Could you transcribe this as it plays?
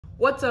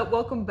What's up?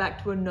 Welcome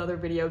back to another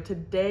video.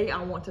 Today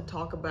I want to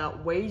talk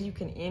about ways you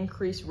can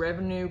increase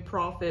revenue,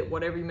 profit,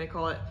 whatever you may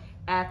call it,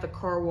 at the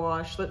car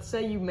wash. Let's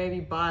say you maybe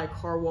buy a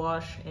car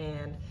wash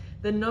and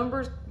the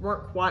numbers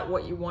weren't quite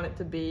what you want it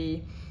to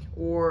be,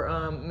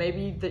 or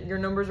maybe that your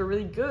numbers are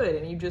really good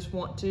and you just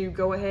want to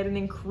go ahead and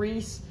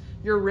increase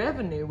your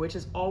revenue, which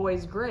is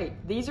always great.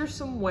 These are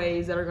some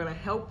ways that are going to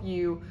help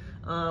you.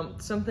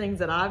 Some things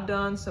that I've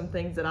done, some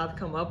things that I've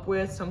come up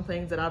with, some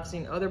things that I've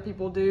seen other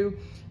people do.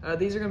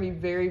 These are going to be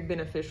very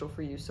beneficial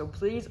for you. So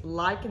please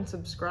like and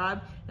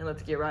subscribe, and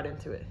let's get right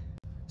into it.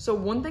 So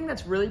one thing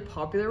that's really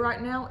popular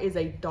right now is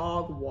a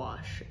dog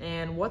wash.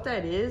 And what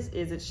that is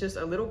it's just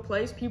a little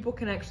place people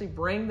can actually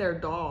bring their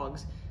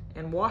dogs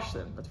and wash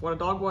them. That's what a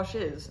dog wash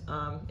is.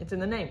 It's in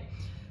the name.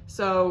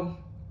 So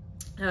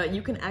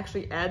you can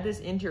actually add this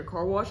into your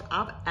car wash.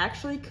 I've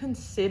actually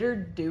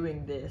considered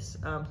doing this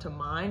to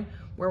mine.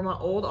 Where my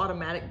old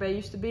automatic bay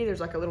used to be,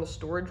 there's like a little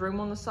storage room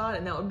on the side,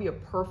 and that would be a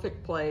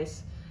perfect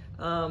place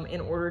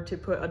in order to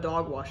put a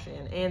dog wash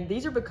in. And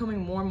these are becoming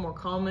more and more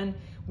common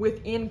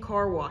within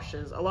car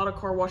washes. A lot of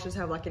car washes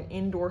have like an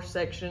indoor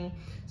section.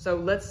 So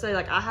let's say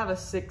like I have a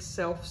 6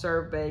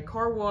 self-serve bay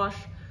car wash.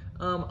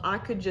 I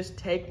could just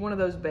take one of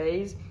those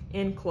bays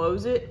and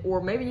close it,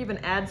 or maybe even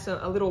add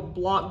a little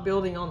block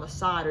building on the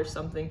side or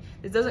something.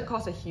 It doesn't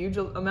cost a huge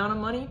amount of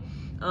money,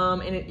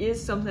 and it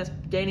is something that's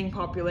gaining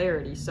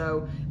popularity.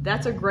 So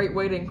that's a great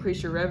way to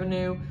increase your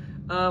revenue.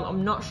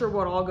 I'm not sure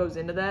what all goes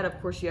into that.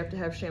 Of course, you have to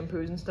have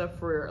shampoos and stuff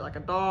for like a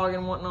dog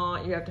and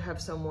whatnot. You have to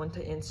have someone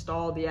to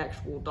install the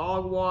actual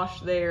dog wash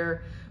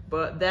there.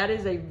 But that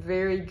is a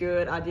very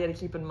good idea to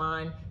keep in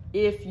mind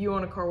if you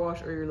own a car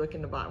wash or you're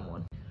looking to buy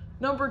one.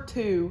 Number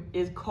 2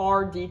 is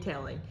car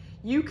detailing.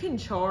 You can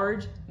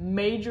charge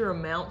major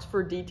amounts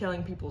for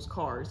detailing people's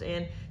cars.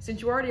 And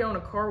since you already own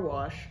a car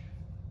wash,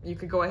 you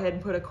could go ahead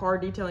and put a car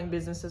detailing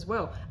business as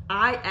well.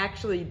 I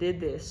actually did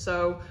this.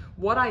 So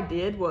what I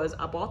did was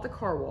I bought the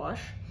car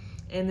wash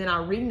and then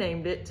I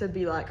renamed it to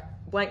be like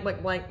blank,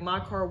 blank, blank, my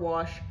car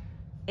wash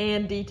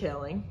and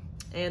detailing.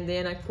 And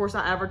then of course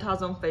I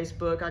advertised on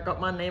Facebook. I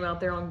got my name out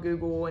there on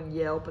Google and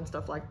Yelp and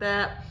stuff like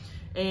that.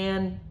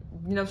 And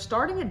you know,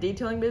 starting a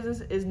detailing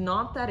business is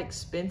not that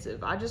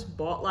expensive. I just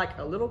bought like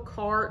a little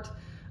cart.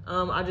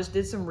 I just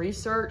did some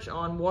research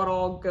on what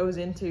all goes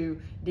into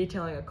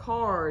detailing a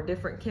car,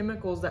 different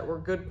chemicals that were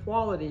good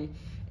quality.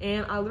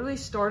 And I literally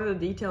started a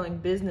detailing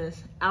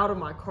business out of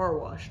my car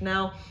wash.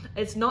 Now,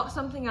 it's not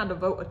something I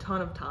devote a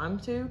ton of time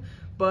to,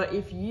 but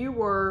if you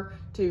were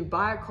to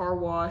buy a car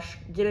wash,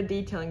 get a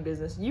detailing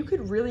business, you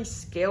could really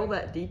scale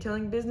that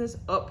detailing business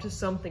up to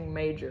something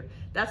major.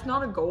 That's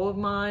not a goal of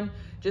mine,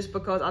 just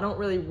because I don't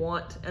really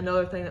want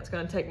another thing that's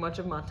going to take much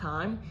of my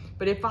time.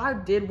 But if I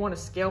did want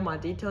to scale my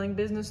detailing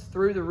business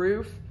through the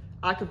roof,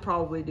 I could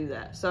probably do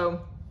that.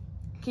 So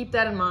keep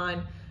that in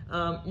mind.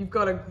 You've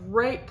got a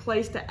great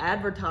place to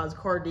advertise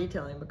car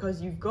detailing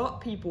because you've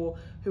got people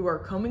who are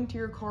coming to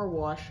your car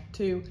wash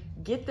to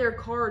get their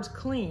cars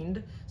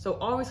cleaned. So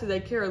obviously they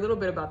care a little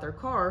bit about their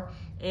car,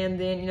 and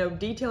then, you know,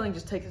 detailing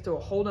just takes it to a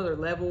whole nother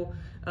level.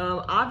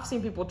 I've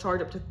seen people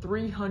charge up to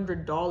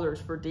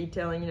 $300 for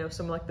detailing, you know,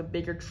 some like the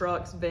bigger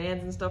trucks,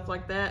 vans and stuff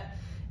like that.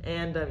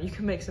 And you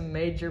can make some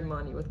major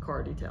money with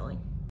car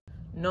detailing.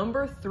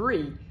 Number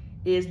 3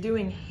 is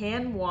doing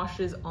hand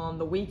washes on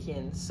the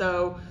weekends.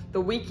 So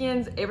the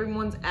weekends,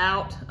 everyone's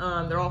out,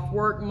 they're off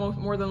work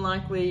more than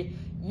likely.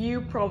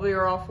 You probably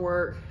are off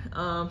work.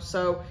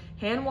 So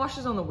hand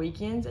washes on the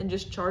weekends and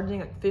just charging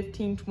like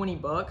 15, 20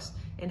 bucks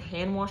and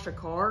hand wash a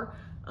car,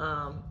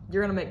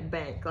 you're gonna make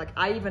bank. Like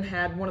I even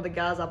had one of the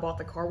guys I bought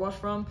the car wash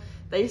from,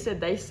 they said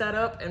they set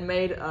up and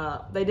made,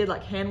 they did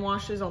like hand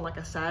washes on like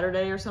a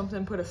Saturday or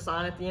something, put a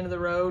sign at the end of the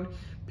road.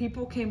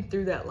 People came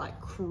through that like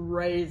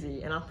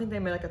crazy, and I think they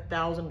made like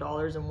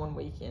 $1,000 in one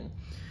weekend.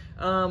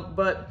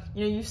 But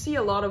you know, you see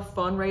a lot of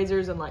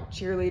fundraisers and like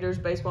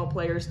cheerleaders, baseball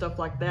players, stuff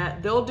like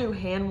that. They'll do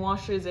hand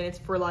washes and it's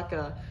for like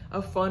a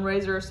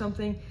fundraiser or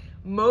something.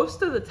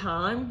 Most of the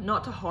time,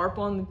 not to harp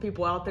on the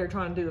people out there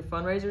trying to do the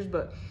fundraisers,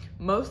 but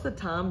most of the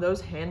time those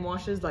hand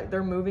washes, like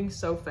they're moving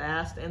so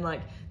fast and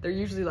like they're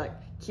usually like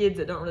kids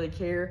that don't really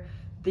care.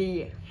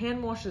 The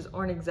hand washes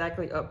aren't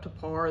exactly up to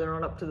par. They're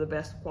not up to the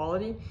best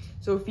quality.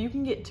 So if you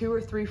can get 2 or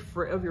 3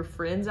 of your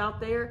friends out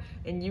there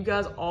and you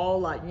guys all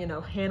like, you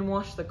know, hand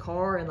wash the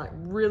car and like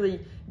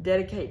really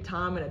dedicate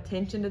time and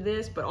attention to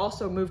this, but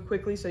also move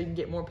quickly so you can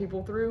get more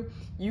people through,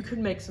 you could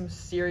make some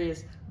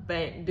serious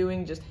bank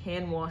doing just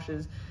hand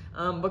washes.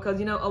 Because,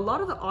 you know, a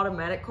lot of the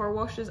automatic car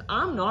washes,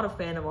 I'm not a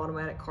fan of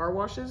automatic car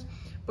washes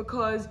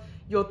because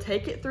you'll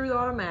take it through the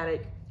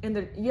automatic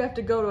and you have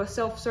to go to a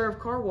self-serve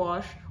car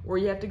wash, or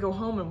you have to go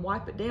home and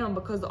wipe it down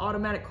because the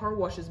automatic car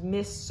washes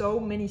miss so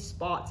many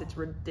spots, it's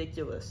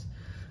ridiculous.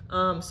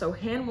 So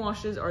hand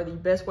washes are the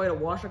best way to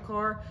wash a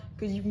car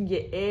because you can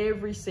get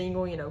every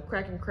single, you know,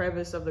 crack and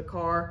crevice of the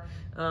car,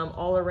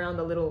 all around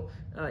the little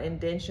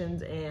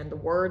indentions and the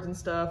words and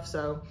stuff.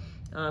 So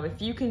if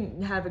you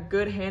can have a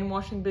good hand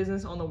washing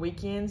business on the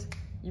weekends,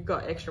 you've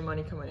got extra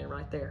money coming in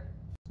right there.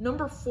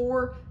 Number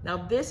 4, now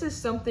this is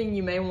something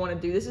you may want to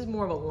do. This is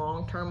more of a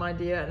long-term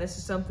idea, and this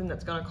is something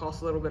that's going to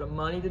cost a little bit of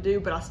money to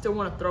do, but I still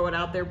want to throw it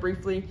out there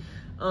briefly.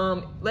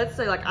 Let's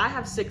say like I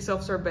have 6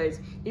 self-serve bays.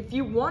 If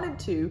you wanted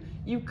to,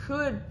 you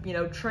could,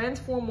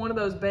 transform one of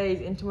those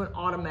bays into an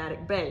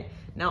automatic bay.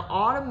 Now,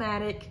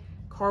 automatic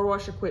car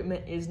wash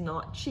equipment is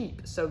not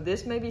cheap, so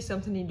this may be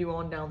something you do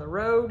on down the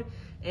road,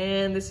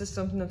 and this is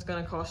something that's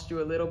going to cost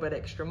you a little bit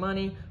extra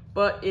money,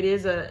 but it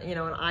is an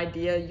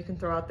idea you can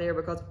throw out there,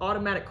 because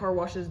automatic car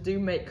washes do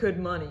make good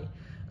money,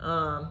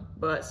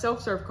 but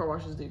self-serve car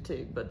washes do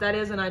too. But that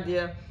is an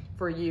idea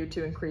for you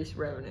to increase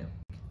revenue.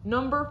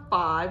 Number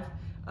 5,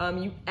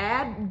 you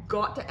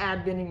got to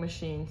add vending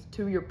machines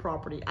to your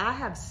property. I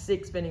have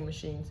 6 vending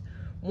machines.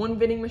 One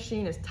vending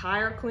machine is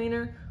tire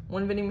cleaner,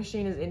 one vending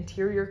machine is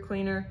interior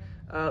cleaner,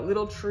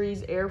 little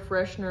trees, air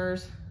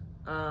fresheners,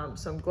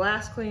 some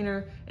glass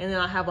cleaner, and then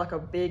I have like a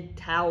big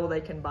towel they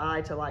can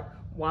buy to like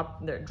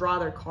dry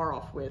their car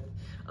off with.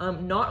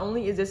 Not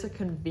only is this a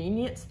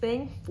convenience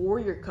thing for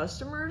your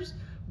customers,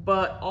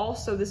 but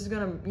also this is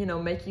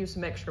gonna, make you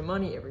some extra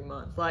money every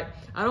month. Like,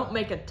 I don't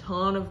make a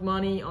ton of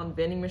money on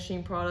vending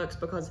machine products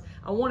because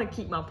I want to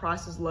keep my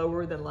prices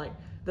lower than like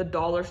the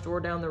dollar store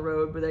down the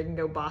road where they can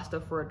go buy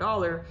stuff for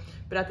 $1,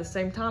 but at the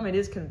same time it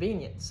is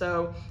convenient.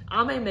 So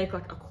I may make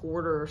like a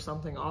quarter or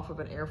something off of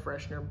an air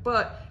freshener,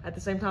 but at the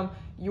same time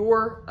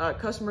your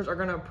customers are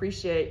going to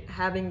appreciate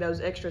having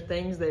those extra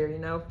things there.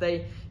 If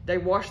they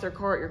wash their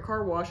car at your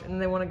car wash and then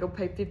they want to go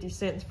pay 50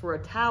 cents for a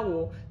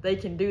towel, they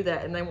can do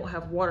that and they won't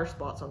have water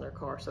spots on their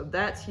car. So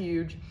that's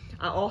huge.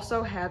 I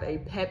also have a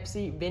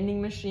Pepsi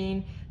vending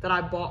machine that I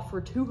bought for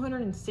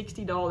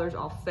 $260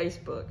 off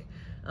Facebook.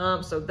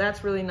 So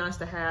that's really nice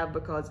to have,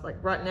 because like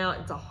right now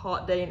it's a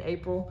hot day in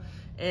April,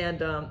 and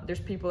there's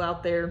people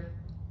out there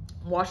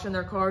washing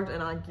their cars,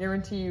 and I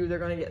guarantee you they're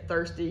going to get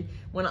thirsty.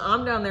 When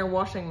I'm down there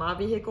washing my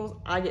vehicles,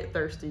 I get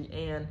thirsty,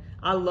 and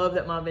I love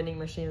that my vending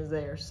machine is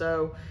there.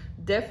 So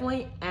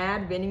definitely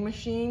add vending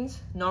machines,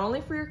 not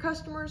only for your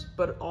customers,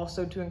 but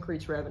also to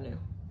increase revenue.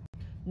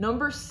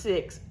 Number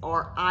 6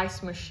 are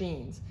ice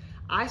machines.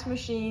 Ice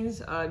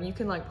machines, you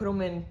can like put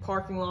them in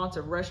parking lots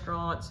of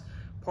restaurants.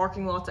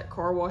 Parking lots at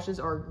car washes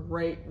are a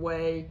great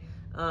way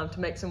to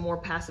make some more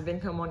passive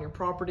income on your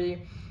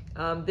property.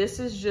 This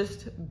is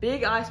just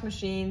big ice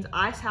machines.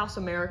 Ice House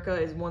America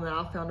is one that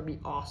I've found to be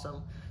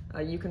awesome.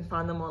 You can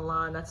find them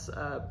online. That's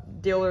a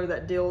dealer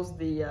that deals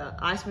the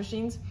ice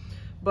machines.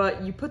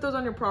 But you put those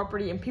on your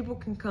property and people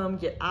can come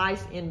get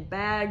ice in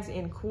bags,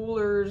 in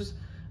coolers.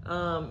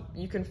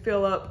 You can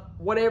fill up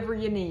whatever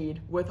you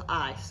need with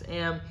ice.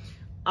 And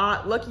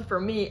lucky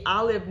for me,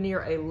 I live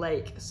near a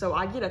lake, so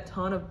I get a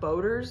ton of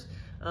boaters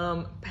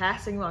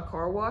passing my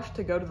car wash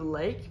to go to the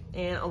lake,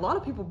 and a lot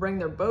of people bring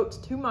their boats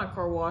to my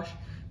car wash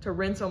to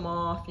rinse them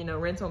off,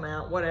 rinse them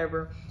out,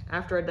 whatever,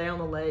 after a day on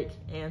the lake.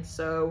 And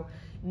so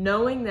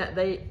knowing that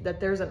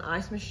there's an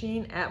ice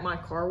machine at my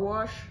car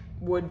wash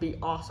would be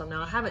awesome.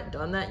 Now, I haven't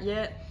done that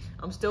yet.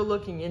 I'm still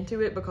looking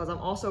into it because I'm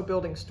also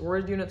building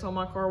storage units on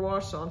my car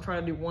wash, so I'm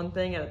trying to do one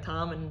thing at a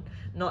time and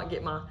not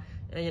get my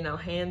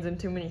hands in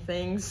too many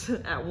things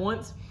at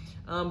once.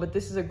 But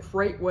this is a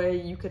great way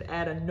you could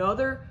add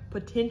another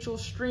potential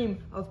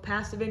stream of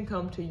passive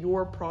income to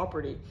your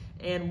property.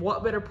 And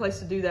what better place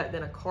to do that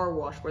than a car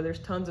wash, where there's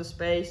tons of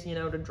space,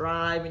 to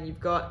drive, and you've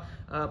got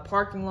a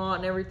parking lot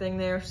and everything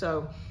there.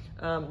 So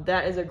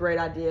that is a great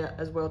idea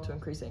as well to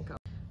increase income.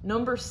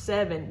 Number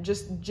 7,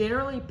 just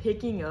generally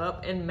picking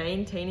up and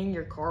maintaining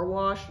your car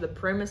wash, the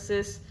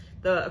premises,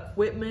 the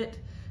equipment,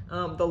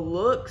 the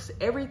looks,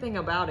 everything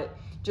about it.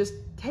 Just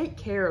take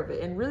care of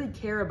it and really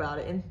care about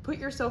it, and put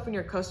yourself in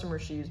your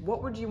customer's shoes.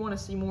 What would you want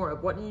to see more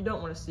of? What do you don't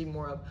want to see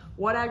more of?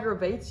 What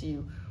aggravates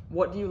you?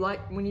 What do you like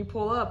when you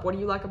pull up? What do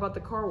you like about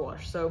the car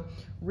wash? So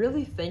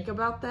really think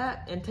about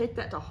that and take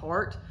that to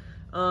heart,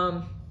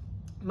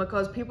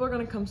 because people are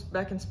going to come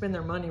back and spend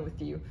their money with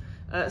you.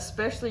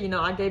 Especially,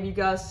 I gave you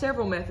guys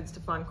several methods to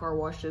find car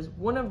washes.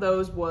 One of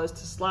those was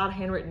to slide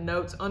handwritten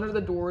notes under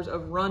the doors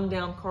of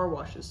rundown car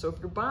washes. So if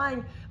you're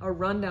buying a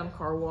rundown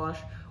car wash,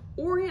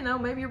 or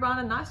maybe you're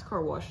buying a nice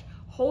car wash,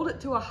 hold it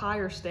to a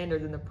higher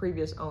standard than the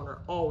previous owner,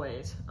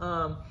 always.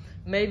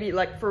 Maybe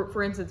like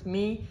for instance,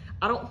 me,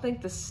 I don't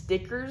think the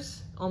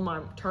stickers on my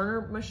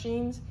Turner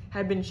machines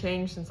had been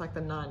changed since like the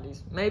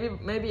 90s.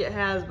 Maybe it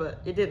has, but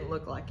it didn't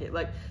look like it.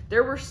 Like,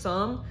 there were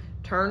some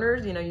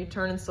Turners, you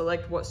turn and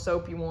select what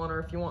soap you want, or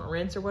if you want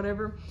rinse or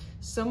whatever.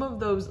 Some of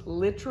those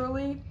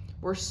literally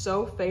were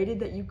so faded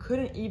that you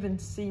couldn't even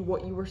see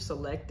what you were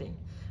selecting.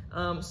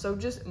 So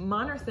just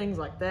minor things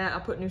like that. I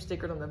put new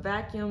stickers on the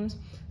vacuums.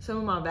 Some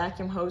of my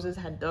vacuum hoses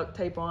had duct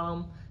tape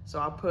on them, so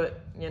I put,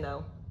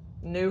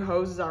 new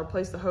hoses. I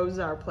replaced the hoses.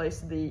 I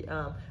replaced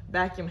the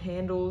vacuum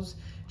handles.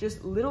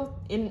 Just little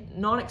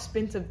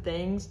non-expensive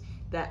things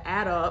that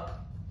add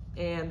up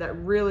and that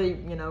really,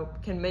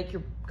 can make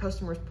your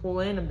customers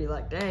pull in and be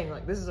like, dang,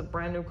 like this is a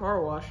brand new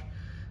car wash.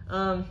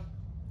 And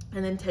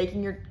then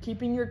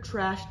keeping your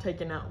trash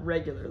taken out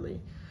regularly.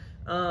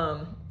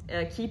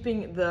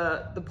 keeping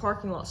the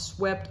parking lot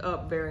swept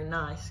up very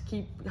nice.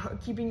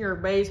 Keeping your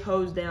bays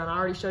hosed down. I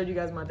already showed you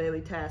guys my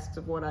daily tasks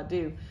of what I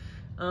do.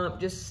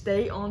 Just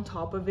stay on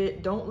top of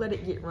it. Don't let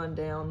it get run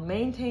down.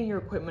 Maintain your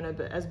equipment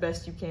as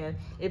best you can.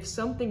 If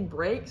something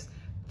breaks,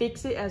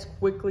 fix it as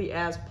quickly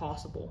as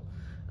possible.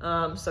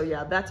 So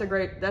yeah, that's a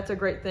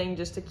great thing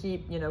just to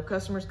keep, you know,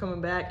 customers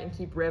coming back and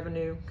keep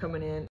revenue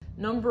coming in.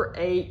 Number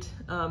 8,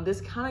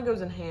 this kind of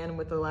goes in hand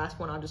with the last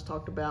one I just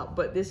talked about,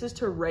 but this is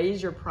to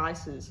raise your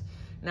prices.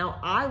 Now,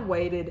 I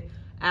waited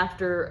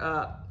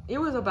after, it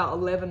was about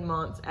 11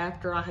 months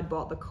after I had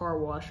bought the car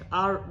wash.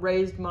 I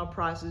raised my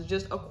prices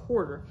just a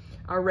quarter.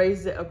 I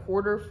raised it a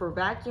quarter for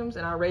vacuums,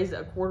 and I raised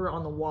it a quarter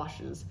on the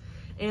washes.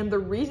 And the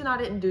reason I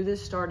didn't do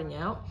this starting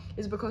out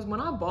is because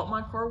when I bought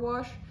my car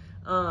wash,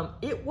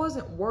 it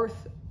wasn't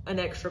worth an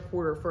extra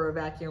quarter for a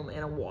vacuum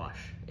and a wash.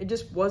 It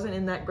just wasn't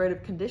in that great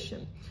of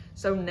condition.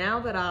 So now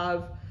that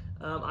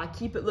I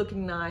keep it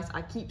looking nice,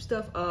 I keep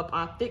stuff up,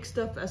 I fix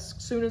stuff as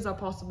soon as I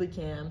possibly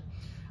can.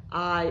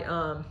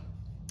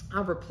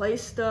 I've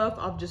replaced stuff.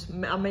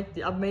 I've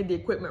made the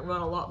equipment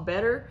run a lot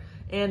better.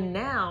 And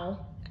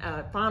now,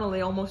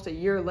 finally, almost a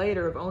year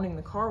later of owning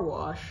the car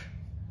wash,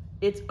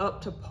 it's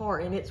up to par,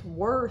 and it's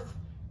worth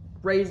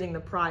raising the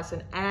price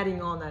and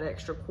adding on that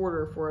extra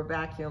quarter for a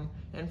vacuum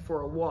and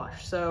for a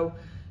wash. So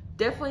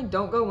definitely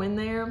don't go in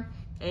there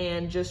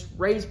and just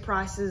raise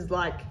prices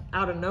like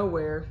out of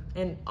nowhere.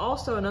 And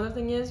also another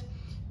thing is,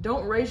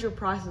 don't raise your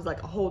prices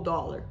like a whole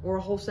 $1 or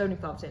a whole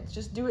 75 cents.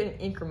 Just do it in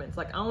increments.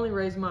 Like, I only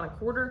raised mine a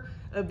quarter.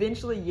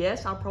 Eventually,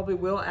 yes, I probably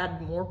will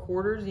add more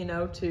quarters, you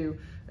know, to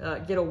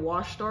get a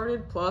wash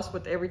started. Plus,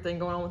 with everything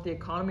going on with the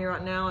economy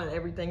right now and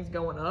everything's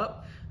going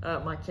up,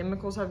 my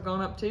chemicals have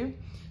gone up too.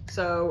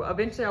 So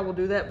eventually I will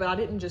do that, but I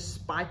didn't just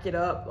spike it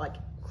up like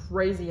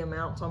crazy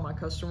amounts on my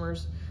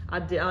customers. I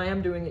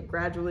am doing it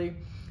gradually.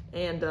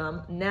 And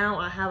now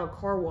I have a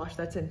car wash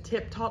that's in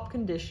tip-top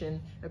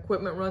condition.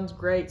 Equipment runs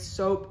great,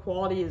 soap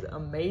quality is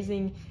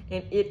amazing,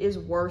 and it is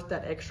worth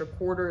that extra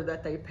quarter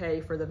that they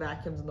pay for the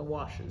vacuums and the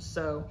washes.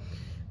 So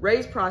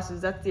raise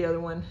prices, that's the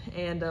other one.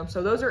 And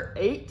so those are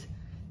 8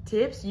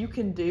 tips you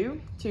can do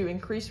to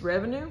increase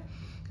revenue.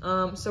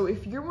 So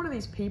if you're one of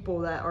these people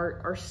that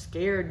are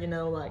scared, you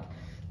know,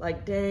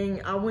 like,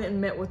 dang, I went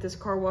and met with this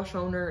car wash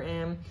owner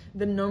and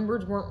the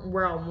numbers weren't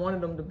where I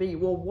wanted them to be.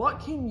 Well, what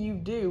can you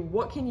do?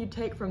 What can you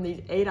take from these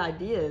 8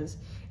 ideas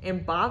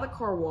and buy the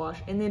car wash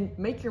and then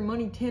make your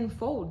money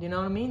tenfold? You know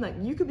what I mean? Like,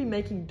 you could be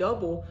making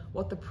double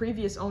what the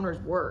previous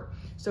owners were.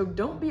 So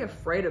don't be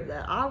afraid of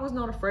that. I was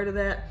not afraid of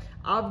that.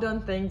 I've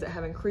done things that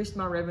have increased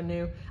my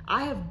revenue.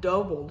 I have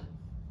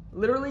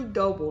literally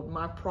doubled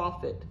my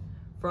profit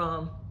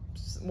from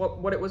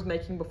what it was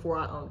making before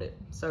I owned it.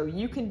 So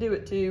you can do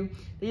it too.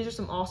 These are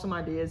some awesome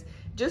ideas.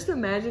 Just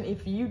imagine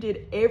if you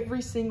did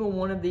every single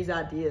one of these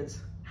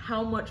ideas,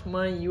 how much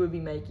money you would be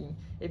making.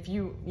 If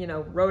you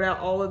wrote out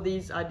all of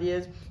these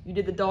ideas, you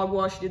did the dog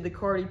wash, you did the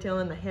car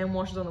detailing, the hand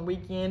washes on the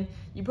weekend,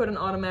 you put an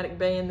automatic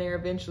bay in there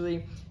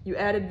eventually, you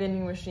added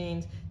vending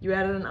machines, you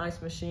added an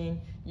ice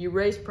machine, you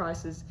raised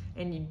prices,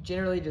 and you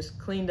generally just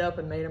cleaned up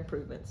and made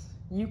improvements.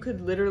 You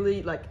could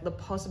literally, like, the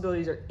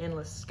possibilities are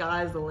endless.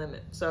 Sky's the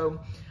limit. So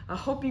I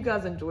hope you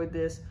guys enjoyed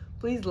this.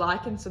 Please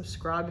like and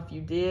subscribe if you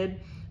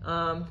did.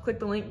 Click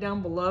the link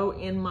down below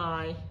in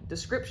my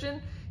description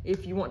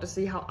if you want to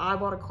see how I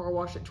bought a car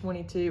wash at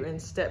 22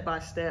 and step by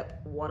step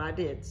what I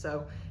did.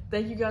 So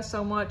thank you guys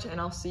so much,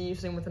 and I'll see you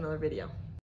soon with another video.